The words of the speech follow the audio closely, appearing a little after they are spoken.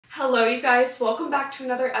Hello you guys, welcome back to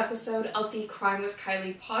another episode of the Crime with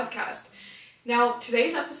Kylie podcast. Now,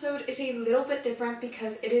 today's episode is a little bit different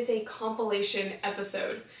because it is a compilation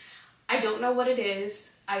episode. I don't know what it is.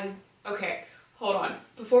 Okay, hold on.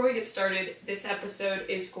 Before we get started, this episode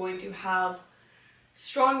is going to have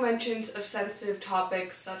strong mentions of sensitive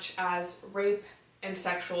topics such as rape and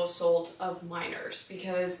sexual assault of minors,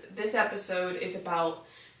 because this episode is about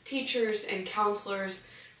teachers and counselors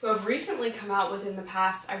who have recently come out within the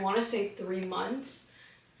past, I want to say 3 months,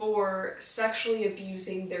 for sexually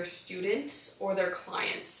abusing their students or their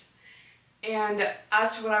clients. And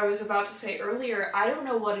as to what I was about to say earlier, I don't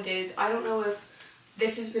know what it is. I don't know if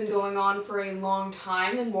this has been going on for a long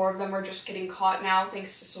time and more of them are just getting caught now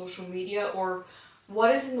thanks to social media, or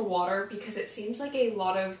what is in the water, because it seems like a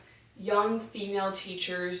lot of young female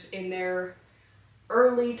teachers in their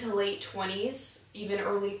early to late 20s, even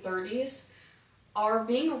early 30s, are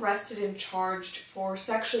being arrested and charged for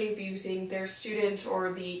sexually abusing their students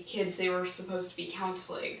or the kids they were supposed to be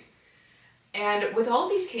counseling. And with all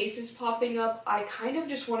these cases popping up, I kind of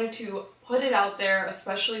just wanted to put it out there,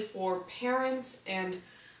 especially for parents and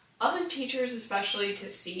other teachers especially,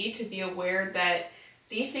 to be aware that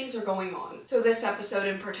these things are going on. So this episode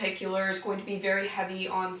in particular is going to be very heavy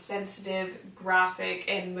on sensitive, graphic,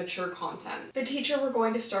 and mature content. The teacher we're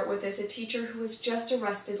going to start with is a teacher who was just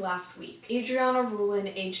arrested last week. Adriana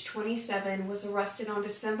Rullan, age 27, was arrested on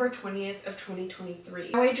December 20th of 2023.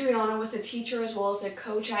 Now, Adriana was a teacher as well as a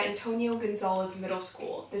coach at Antonio Gonzalez Middle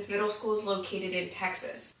School. This middle school is located in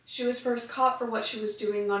Texas. She was first caught for what she was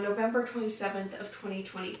doing on November 27th of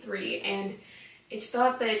 2023, and it's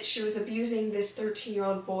thought that she was abusing this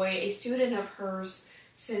 13-year-old boy, a student of hers,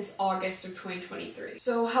 since August of 2023.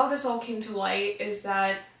 So how this all came to light is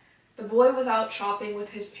that the boy was out shopping with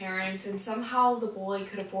his parents and somehow the boy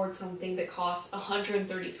could afford something that costs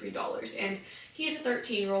 $133. And he's a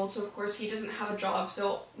 13-year-old, so of course he doesn't have a job,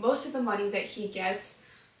 so most of the money that he gets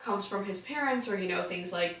comes from his parents, or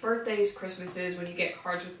things like birthdays, Christmases, when you get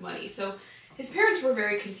cards with money. So his parents were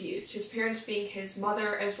very confused, his parents being his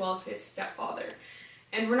mother as well as his stepfather.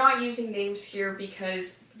 And we're not using names here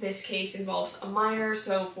because this case involves a minor,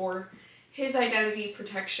 so for his identity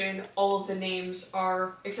protection, all of the names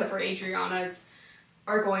are, except for Adriana's,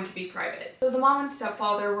 are going to be private. So the mom and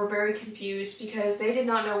stepfather were very confused because they did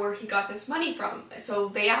not know where he got this money from. So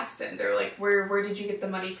they asked him, they're like, where did you get the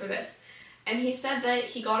money for this? And he said that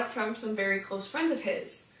he got it from some very close friends of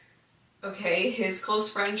his. Okay, his close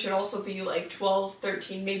friend should also be like 12,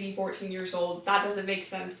 13, maybe 14 years old. That doesn't make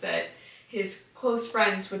sense that his close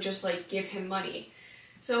friends would just give him money.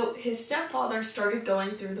 So his stepfather started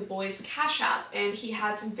going through the boy's Cash App, and he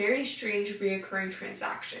had some very strange reoccurring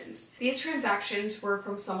transactions. These transactions were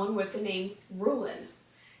from someone with the name Rullan,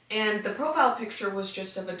 and the profile picture was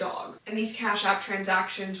just of a dog. And these Cash App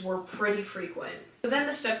transactions were pretty frequent. So then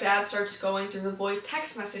the stepdad starts going through the boy's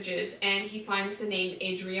text messages and he finds the name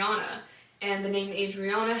Adriana. And the name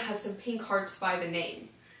Adriana has some pink hearts by the name.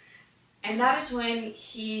 And that is when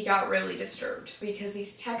he got really disturbed, because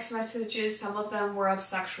these text messages, some of them were of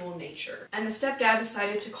sexual nature. And the stepdad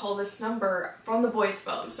decided to call this number from the boy's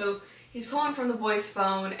phone. So he's calling from the boy's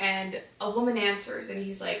phone and a woman answers and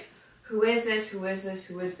he's like, "Who is this? Who is this?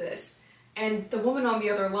 Who is this?" And the woman on the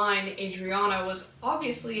other line, Adriana, was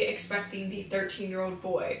obviously expecting the 13-year-old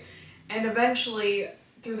boy. And eventually,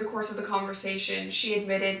 through the course of the conversation, she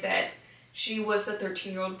admitted that she was the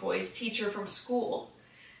 13-year-old boy's teacher from school.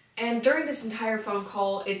 And during this entire phone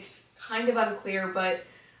call, it's kind of unclear, but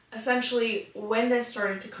essentially when this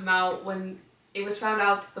started to come out, when it was found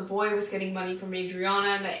out that the boy was getting money from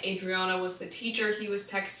Adriana and that Adriana was the teacher he was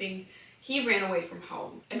texting, he ran away from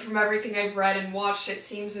home. And from everything I've read and watched, it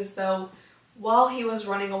seems as though while he was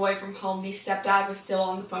running away from home, the stepdad was still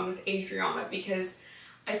on the phone with Adriana, because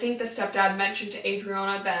I think the stepdad mentioned to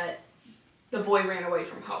Adriana that the boy ran away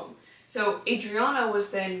from home. So Adriana was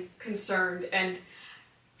then concerned, and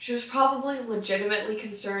she was probably legitimately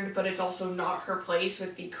concerned, but it's also not her place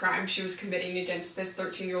with the crime she was committing against this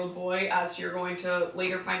 13-year-old boy, as you're going to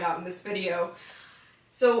later find out in this video.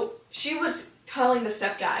 So she was telling the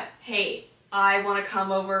stepdad, "Hey, I want to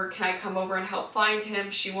come over, can I come over and help find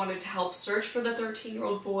him?" She wanted to help search for the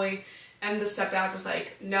 13-year-old boy, and the stepdad was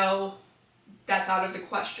like, "No, that's out of the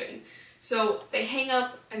question." So they hang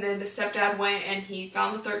up, and then the stepdad went and he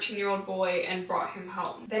found the 13-year-old boy and brought him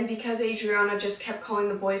home. Then because Adriana just kept calling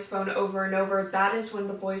the boy's phone over and over, that is when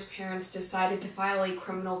the boy's parents decided to file a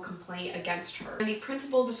criminal complaint against her. And the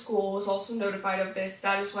principal of the school was also notified of this.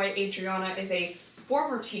 That is why Adriana is a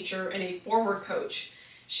former teacher and a former coach.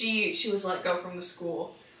 She was let go from the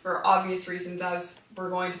school for obvious reasons, as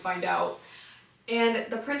we're going to find out. And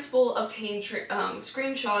the principal obtained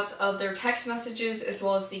screenshots of their text messages as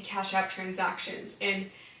well as the Cash App transactions. And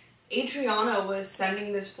Adriana was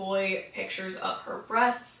sending this boy pictures of her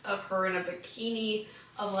breasts, of her in a bikini,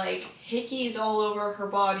 of like hickeys all over her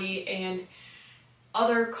body, and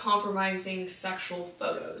other compromising sexual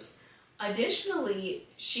photos. Additionally,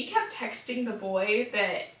 she kept texting the boy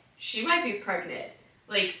that she might be pregnant.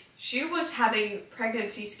 Like, she was having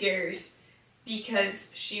pregnancy scares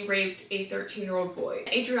because she raped a 13-year-old boy.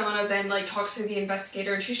 Adriana then talks to the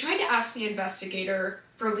investigator, and she's trying to ask the investigator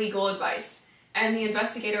for legal advice. And the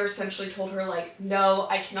investigator essentially told her no,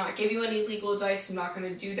 I cannot give you any legal advice, I'm not going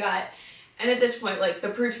to do that. And at this point, the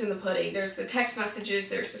proof's in the pudding. There's the text messages,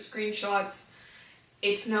 there's the screenshots.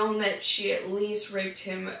 It's known that she at least raped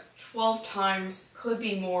him 12 times, could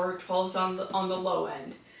be more, 12's on the low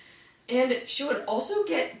end. And she would also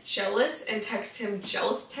get jealous and text him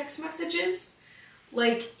jealous text messages.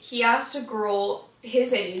 He asked a girl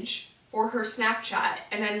his age for her Snapchat,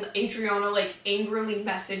 and then Adriana, angrily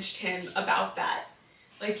messaged him about that.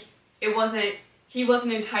 He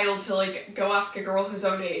wasn't entitled to, go ask a girl his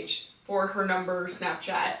own age for her number,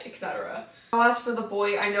 Snapchat, etc. As for the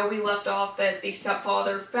boy, I know we left off that the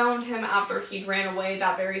stepfather found him after he'd ran away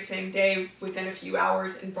that very same day within a few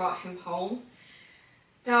hours and brought him home.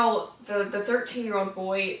 Now, the 13-year-old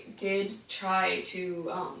boy did try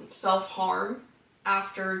to self-harm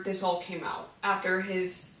after this all came out, after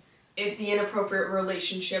the inappropriate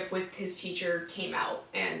relationship with his teacher came out,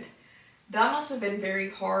 and that must have been very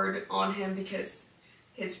hard on him because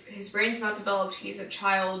his brain's not developed, he's a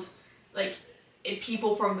child,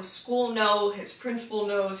 people from the school know, his principal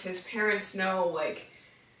knows, his parents know,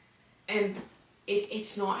 and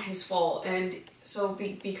it's not his fault. And so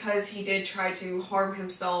because he did try to harm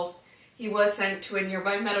himself, he was sent to a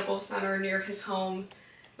nearby medical center near his home,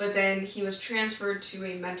 but then he was transferred to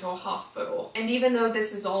a mental hospital. And even though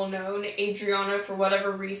this is all known, Adriana, for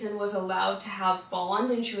whatever reason, was allowed to have bond,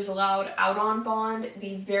 and she was allowed out on bond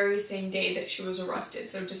the very same day that she was arrested,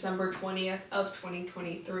 so December 20th of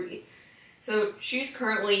 2023. So she's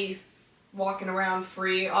currently walking around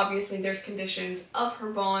free. Obviously there's conditions of her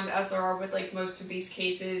bond, as there are with most of these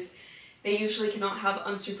cases. They usually cannot have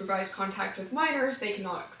unsupervised contact with minors, they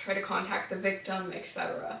cannot try to contact the victim,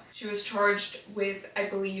 etc. She was charged with, I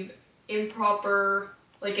believe, an improper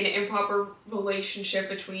relationship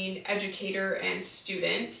between educator and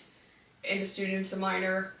student, and the student's a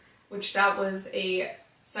minor, which that was a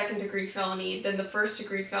second-degree felony. Then the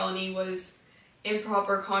first-degree felony was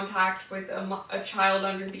improper contact with a child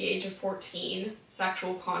under the age of 14,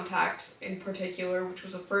 sexual contact in particular, which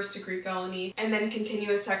was a first-degree felony, and then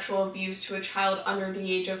continuous sexual abuse to a child under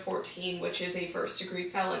the age of 14, which is a first-degree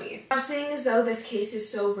felony. Now, seeing as though this case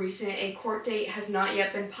is so recent, a court date has not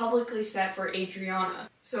yet been publicly set for Adriana.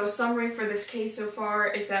 So a summary for this case so far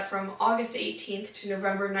is that from August 18th to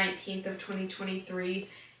November 19th of 2023,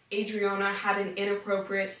 Adriana had an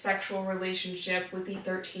inappropriate sexual relationship with the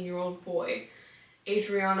 13-year-old boy.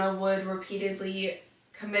 Adriana would repeatedly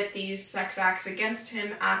commit these sex acts against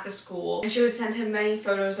him at the school, and she would send him many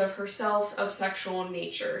photos of herself of sexual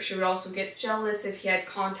nature. She would also get jealous if he had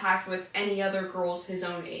contact with any other girls his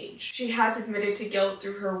own age. She has admitted to guilt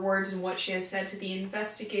through her words and what she has said to the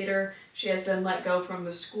investigator. She has been let go from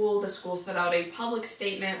the school. The school set out a public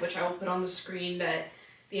statement, which I will put on the screen, that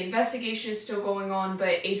the investigation is still going on,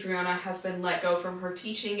 but Adriana has been let go from her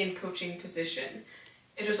teaching and coaching position.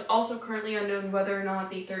 It is also currently unknown whether or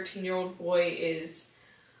not the 13-year-old boy is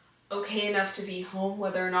okay enough to be home,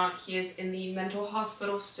 whether or not he is in the mental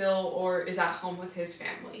hospital still or is at home with his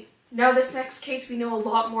family. Now, this next case we know a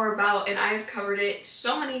lot more about, and I have covered it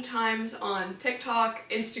so many times on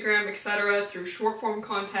TikTok, Instagram, etc. through short-form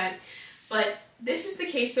content, but this is the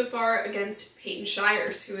case so far against Payton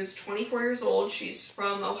Shires, who is 24 years old. She's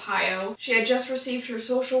from Ohio. She had just received her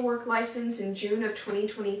social work license in June of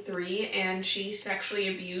 2023, and she sexually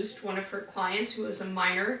abused one of her clients who was a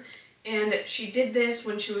minor, and she did this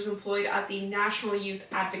when she was employed at the National Youth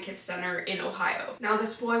Advocate Center in Ohio. Now,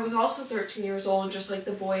 this boy was also 13 years old, just like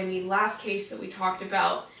the boy in the last case that we talked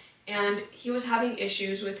about, and he was having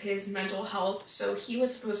issues with his mental health, so he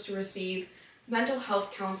was supposed to receive mental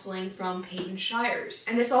health counseling from Payton Shires.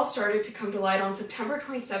 And this all started to come to light on September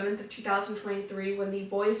 27th of 2023 when the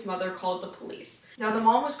boy's mother called the police. Now, the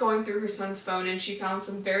mom was going through her son's phone and she found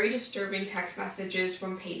some very disturbing text messages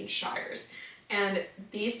from Payton Shires. And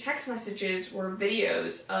these text messages were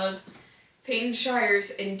videos of Payton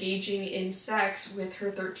Shires engaging in sex with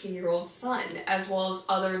her 13-year-old son, as well as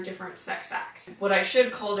other different sex acts. What I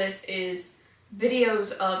should call this is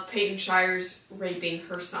videos of Payton Shires raping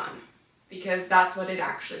her son, because that's what it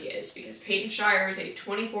actually is. Because Payton Shires, a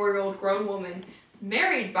 24-year-old grown woman,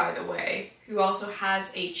 married by the way, who also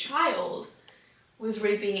has a child, was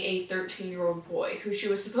raping a 13-year-old boy who she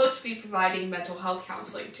was supposed to be providing mental health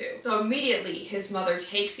counseling to. So immediately, his mother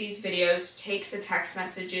takes these videos, takes the text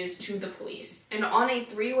messages to the police. And on a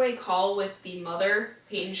three-way call with the mother,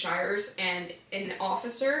 Payton Shires, and an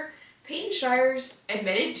officer, Payton Shires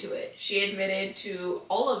admitted to it. She admitted to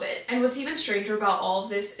all of it. And what's even stranger about all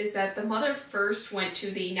of this is that the mother first went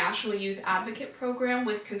to the National Youth Advocate Program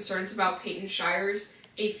with concerns about Payton Shires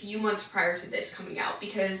a few months prior to this coming out,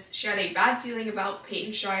 because she had a bad feeling about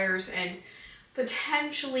Payton Shires and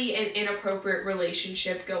potentially an inappropriate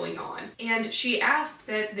relationship going on. And she asked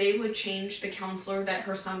that they would change the counselor that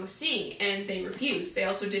her son was seeing, and they refused. They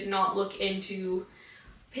also did not look into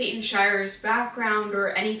Payton Shires' background or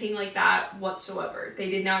anything like that whatsoever. They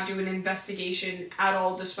did not do an investigation at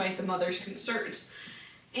all, despite the mother's concerns.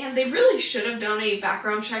 And they really should have done a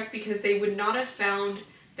background check, because they would not have found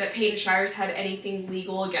that Payton Shires had anything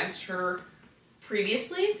legal against her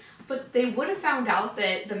previously, but they would have found out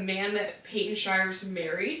that the man that Payton Shires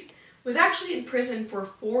married was actually in prison for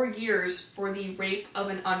 4 years for the rape of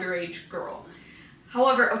an underage girl.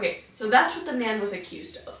 However, okay, so that's what the man was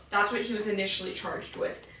accused of. That's what he was initially charged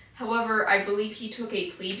with. However, I believe he took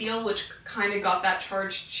a plea deal, which kind of got that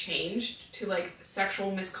charge changed to like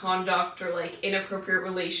sexual misconduct or like inappropriate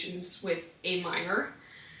relations with a minor.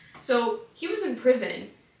 So he was in prison,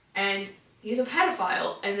 and he's a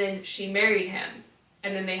pedophile, and then she married him,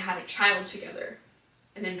 and then they had a child together.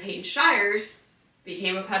 And then Payton Shires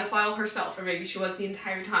became a pedophile herself, or maybe she was the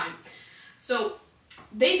entire time. So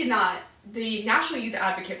they did not. The National Youth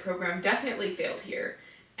Advocate Program definitely failed here,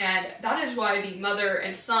 and that is why the mother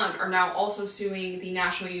and son are now also suing the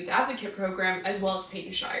National Youth Advocate Program as well as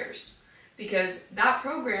Payton Shires, because that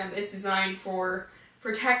program is designed for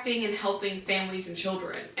protecting and helping families and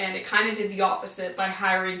children, and it kind of did the opposite by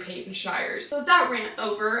hiring Payton Shires. So that rant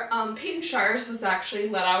over, Payton Shires was actually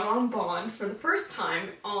let out on bond for the first time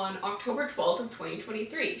on October 12th of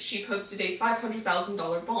 2023. She posted a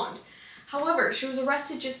 $500,000 bond. However, she was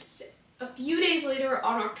arrested just a few days later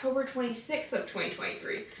on October 26th of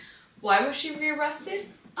 2023. Why was she rearrested?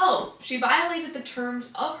 Oh, she violated the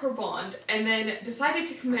terms of her bond and then decided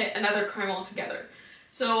to commit another crime altogether.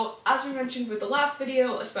 So, as we mentioned with the last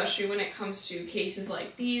video, especially when it comes to cases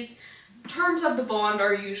like these, terms of the bond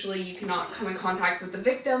are usually you cannot come in contact with the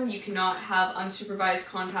victim, you cannot have unsupervised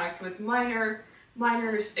contact with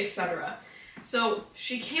minors, etc. So,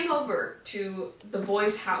 she came over to the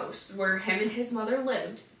boy's house where him and his mother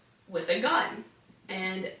lived with a gun,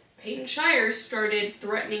 and Payton Shires started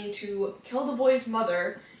threatening to kill the boy's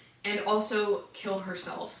mother and also kill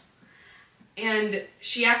herself. And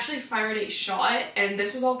she actually fired a shot, and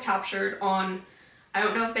this was all captured on, I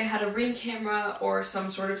don't know if they had a Ring camera or some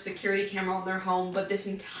sort of security camera on their home, but this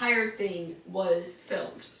entire thing was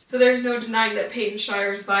filmed. So there's no denying that Payton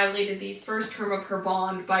Shires violated the first term of her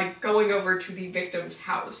bond by going over to the victim's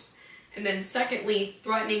house. And then secondly,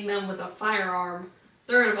 threatening them with a firearm.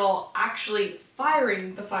 Third of all, actually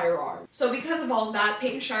firing the firearm. So because of all of that,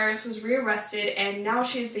 Payton Shires was rearrested, and now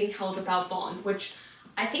she's being held without bond, which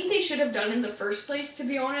I think they should have done in the first place, to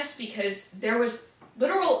be honest, because there was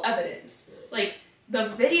literal evidence. Like, the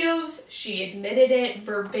videos, she admitted it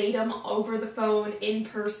verbatim over the phone, in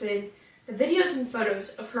person. The videos and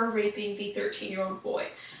photos of her raping the 13-year-old boy.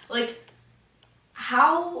 Like,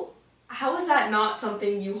 how is that not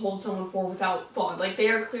something you hold someone for without bond? Like, they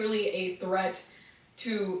are clearly a threat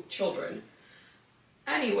to children.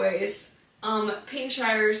 Anyways, Payton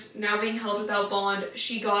Shires now being held without bond.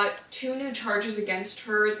 She got 2 new charges against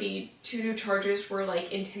her. The 2 new charges were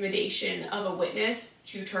like intimidation of a witness,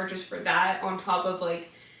 2 charges for that on top of like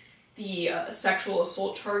the sexual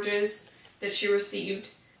assault charges that she received.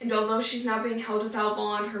 And although she's now being held without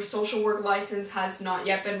bond, her social work license has not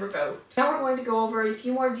yet been revoked. Now we're going to go over a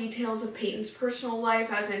few more details of Payton's personal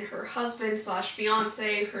life, as in her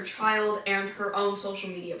husband/fiance, her child, and her own social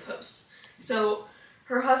media posts. So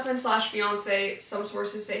her husband/fiance, some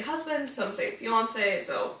sources say husband, some say fiance,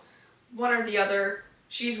 so one or the other.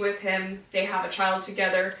 She's with him, they have a child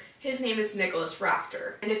together. His name is Nicholas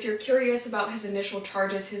Rafter. And if you're curious about his initial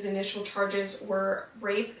charges were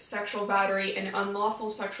rape, sexual battery, and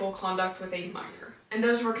unlawful sexual conduct with a minor. And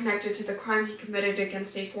those were connected to the crime he committed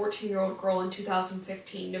against a 14-year-old girl in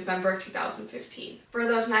 2015, November 2015. For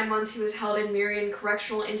those 9 months, he was held in Marion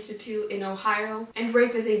Correctional Institute in Ohio. And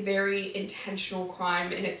rape is a very intentional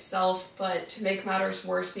crime in itself, but to make matters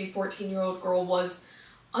worse, the 14-year-old girl was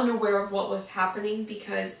unaware of what was happening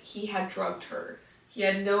because he had drugged her. He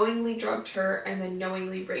had knowingly drugged her and then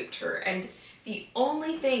knowingly raped her, and The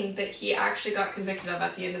only thing that he actually got convicted of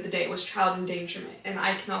at the end of the day was child endangerment, and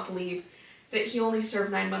I cannot believe that he only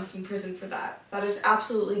served 9 months in prison for that. That is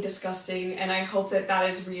absolutely disgusting, and I hope that that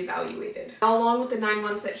is reevaluated. Now, along with the 9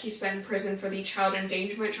 months that he spent in prison for the child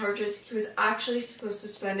endangerment charges, he was actually supposed to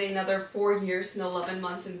spend another 4 years and 11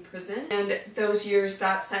 months in prison, and those years,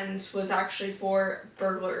 that sentence was actually for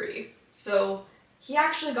burglary. So he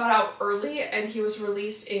actually got out early, and he was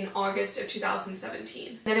released in August of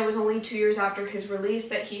 2017. Then it was only 2 years after his release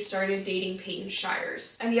that he started dating Payton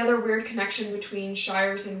Shires. And the other weird connection between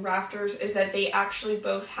Shires and Rafters is that they actually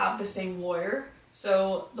both have the same lawyer.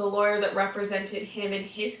 So the lawyer that represented him in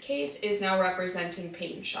his case is now representing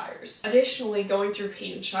Payton Shires. Additionally, going through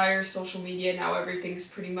Payton Shires' social media, now everything's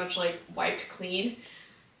pretty much like wiped clean.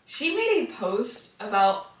 She made a post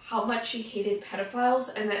about how much she hated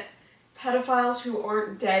pedophiles and that pedophiles who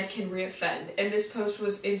aren't dead can reoffend, and this post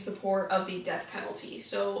was in support of the death penalty.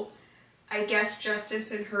 So I guess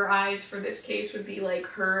justice in her eyes for this case would be like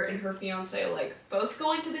her and her fiance like both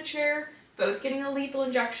going to the chair, both getting a lethal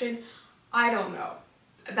injection. I don't know.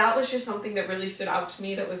 That was just something that really stood out to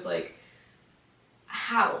me, that was like,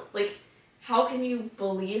 how? Like, how can you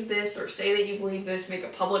believe this or say that you believe this, make a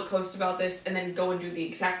public post about this, and then go and do the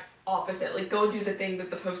exact opposite, like go do the thing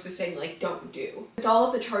that the post is saying like don't do. With all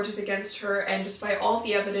of the charges against her, and despite all of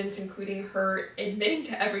the evidence, including her admitting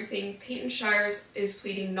to everything, Payton Shires is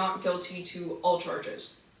pleading not guilty to all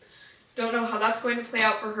charges. Don't know how that's going to play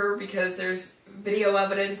out for her, because there's video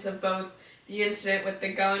evidence of both the incident with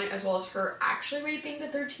the gun as well as her actually raping the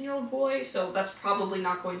 13-year-old boy, so that's probably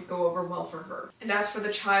not going to go over well for her. And as for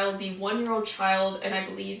the child, the 1-year-old child, and I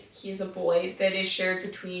believe he's a boy, that is shared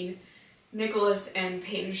between Nicholas and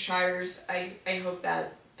Payton Shires, I hope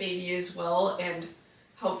that baby is well, and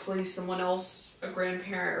hopefully someone else, a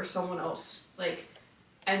grandparent or someone else, like,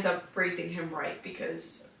 ends up raising him right,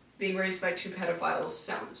 because being raised by 2 pedophiles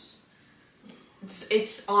sounds...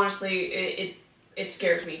 It's honestly, it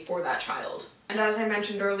scares me for that child. And as I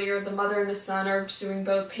mentioned earlier, the mother and the son are suing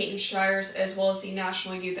both Payton Shires as well as the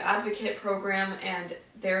National Youth Advocate Program, and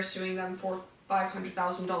they're suing them for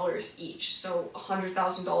 $500,000 each, so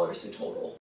 $100,000 in total.